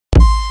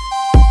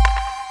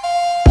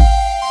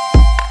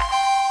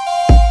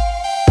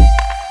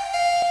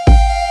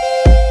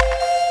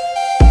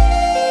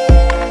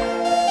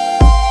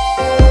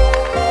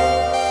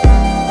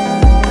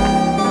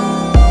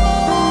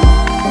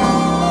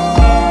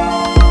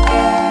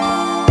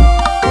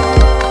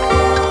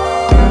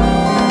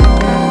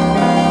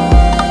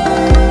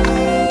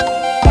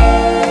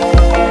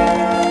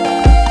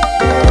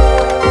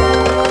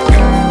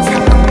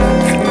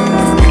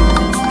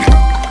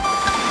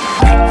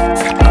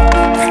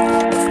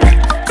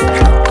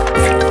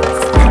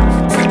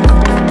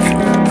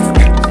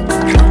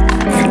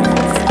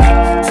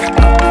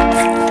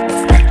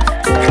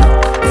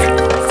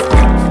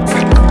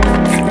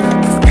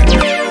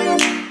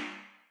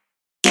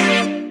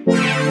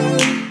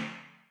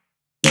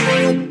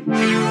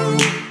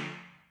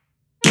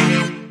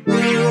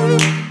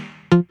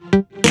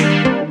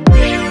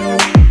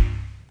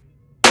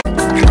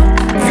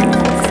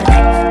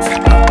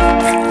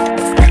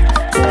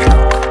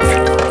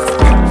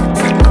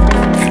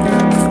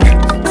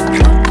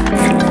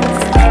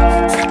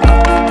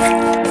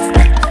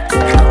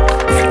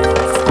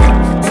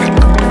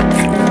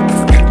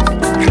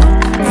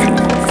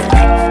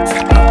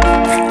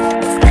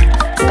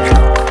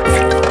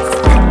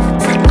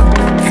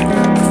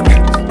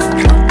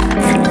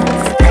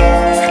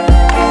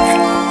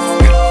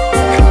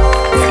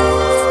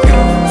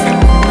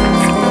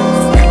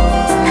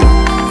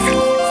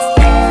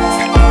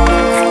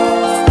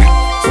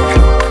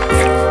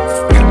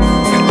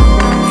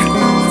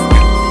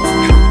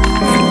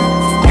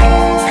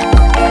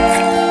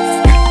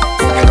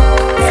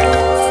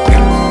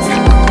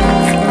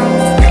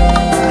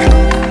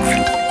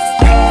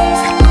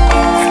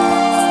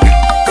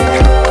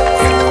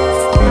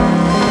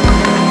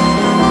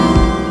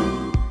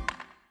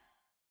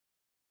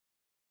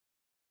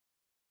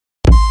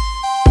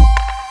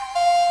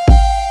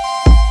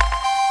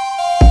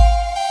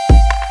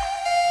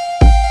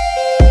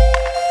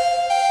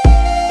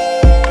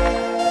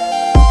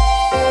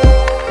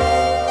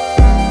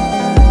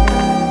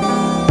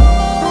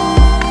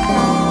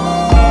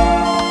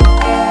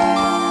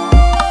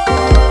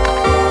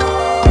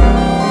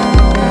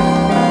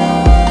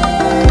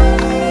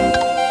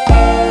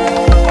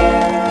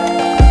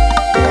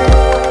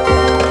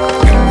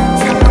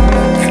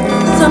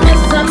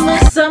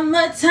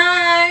good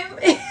time.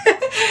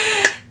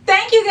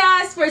 Thank you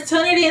guys for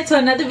tuning in to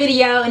another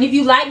video. And if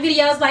you like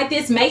videos like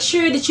this, make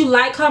sure that you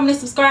like, comment, and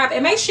subscribe.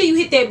 And make sure you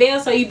hit that bell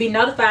so you be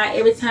notified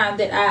every time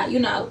that I,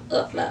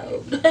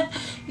 upload.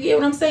 You get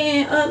what I'm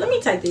saying? Let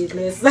me take these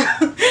lists.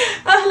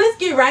 Let's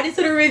get right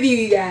into the review,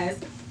 you guys.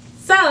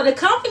 So the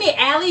company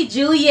Ali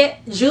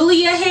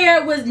Julia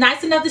Hair was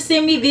nice enough to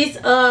send me this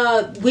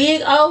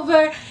wig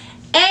over.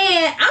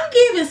 And I'm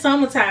giving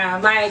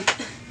summertime. Like,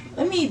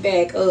 let me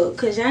back up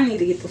because y'all need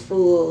to get the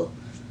full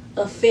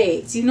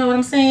effects. You know what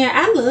I'm saying?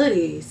 I love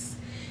this.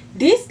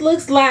 This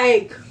looks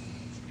like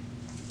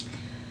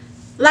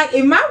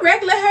if my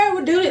regular hair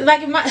would do it,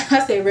 like if my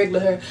I say regular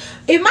hair,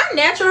 if my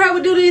natural hair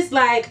would do this,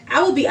 like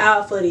I would be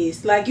all for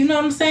this. Like, you know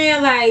what I'm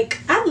saying?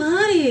 Like, I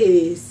love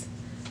this.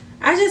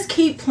 I just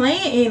keep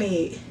playing in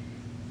it.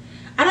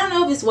 I don't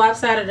know if it's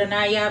lopsided or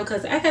not, y'all,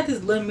 because I got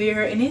this little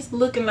mirror and it's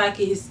looking like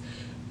it's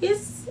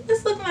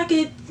looking like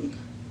it.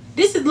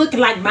 This is looking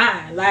like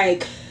mine.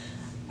 Like,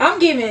 I'm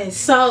giving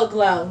Soul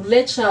Glow.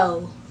 Let's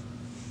show.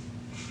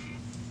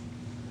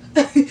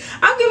 I'm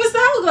giving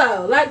Soul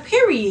Glow. Like,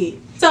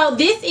 period. So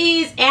this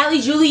is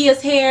Ali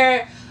Julia's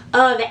hair,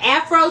 the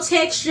afro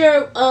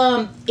texture,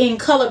 in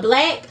color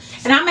black.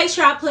 And I'll make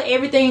sure I put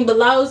everything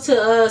below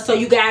to so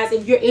you guys,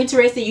 if you're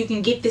interested, you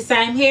can get the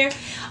same hair.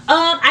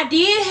 I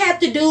did have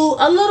to do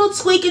a little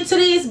tweaking to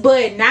this,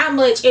 but not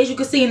much, as you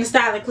can see in the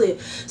styling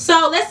clip.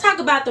 So let's talk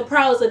about the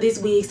pros of this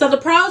wig. So the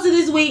pros of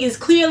this wig is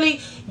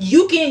clearly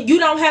you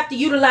don't have to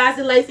utilize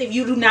the lace if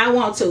you do not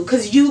want to,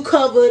 because you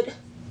covered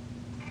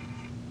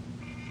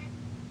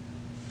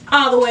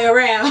all the way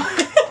around.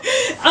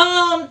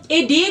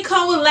 It did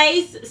come with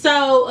lace,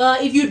 so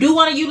if you do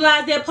want to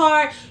utilize that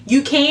part,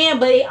 you can,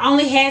 but it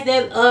only has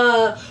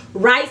that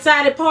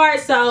right-sided part,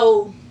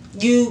 so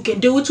you can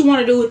do what you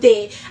want to do with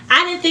that.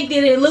 I didn't think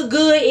that it looked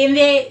good in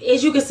that.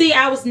 As you can see,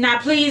 I was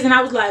not pleased, and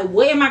I was like,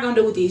 what am I gonna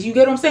do with this? You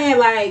get what I'm saying?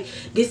 Like,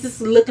 this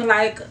is looking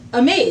like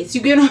a mess.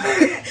 You get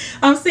what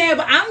I'm saying?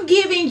 But I'm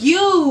giving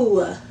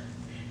you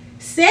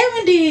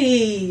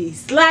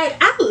 70s. Like,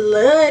 I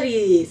love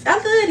this. I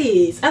love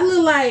this. I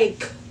look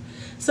like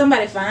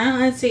somebody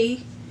fine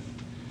auntie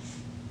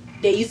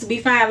that used to be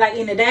fine like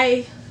in the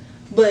day,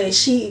 but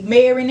she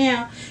married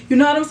now. You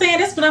know what I'm saying?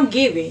 That's what I'm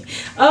giving.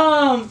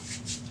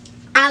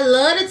 I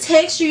love the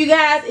texture, you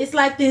guys. It's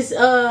like this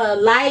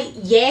light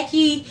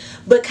yaki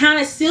but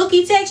kind of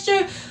silky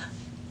texture.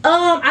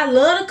 I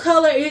love the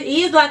color. It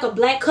is like a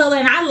black color,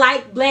 and I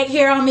like black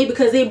hair on me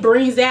because it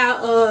brings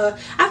out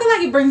I feel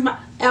like it brings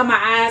out my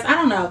eyes. I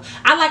don't know.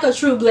 I like a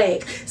true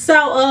black.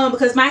 So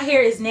because my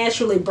hair is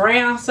naturally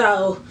brown,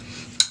 so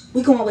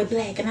we going with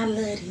black, and I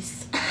love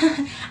this.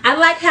 I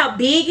like how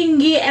big it can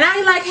get, and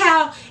I like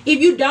how if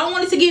you don't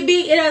want it to get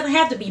big, it doesn't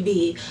have to be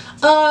big.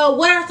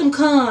 What are some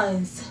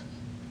cons?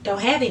 Don't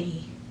have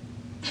any.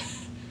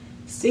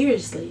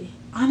 Seriously,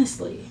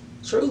 honestly,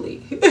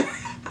 truly.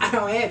 I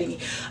don't have any.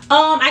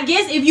 I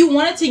guess if you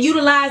wanted to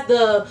utilize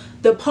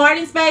the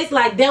parting space,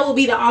 like that would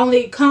be the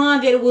only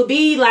con that it would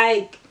be.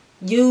 Like,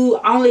 you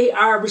only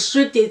are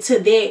restricted to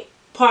that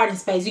parting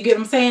space. You get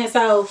what I'm saying?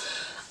 So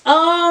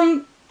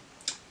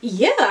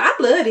yeah, I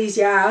love this,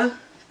 y'all.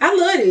 I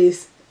love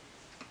this.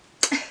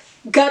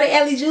 Go to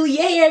Ali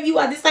Julia Hair if you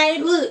want the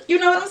same look. You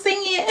know what I'm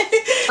saying?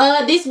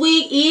 This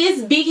wig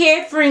is big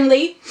hair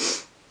friendly.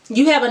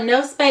 You have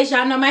enough space.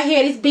 Y'all know my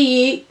head is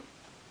big,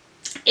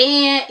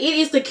 and it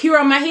is secure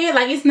on my head.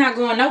 Like, it's not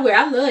going nowhere.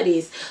 I love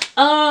this.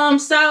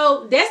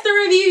 So that's the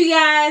review, you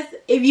guys.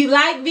 If you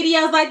like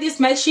videos like this,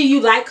 make sure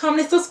you like,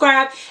 comment, and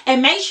subscribe.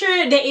 And make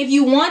sure that if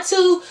you want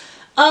to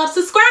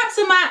subscribe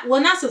to my,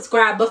 well, not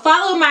subscribe, but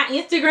follow my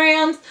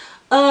Instagrams.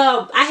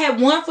 I have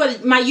one for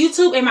my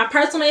YouTube and my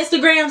personal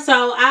Instagram,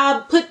 so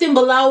I'll put them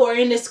below or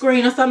in the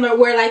screen or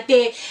somewhere like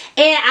that.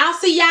 And I'll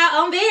see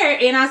y'all on there,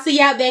 and I'll see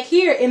y'all back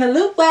here in a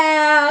little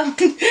while.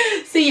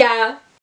 See y'all.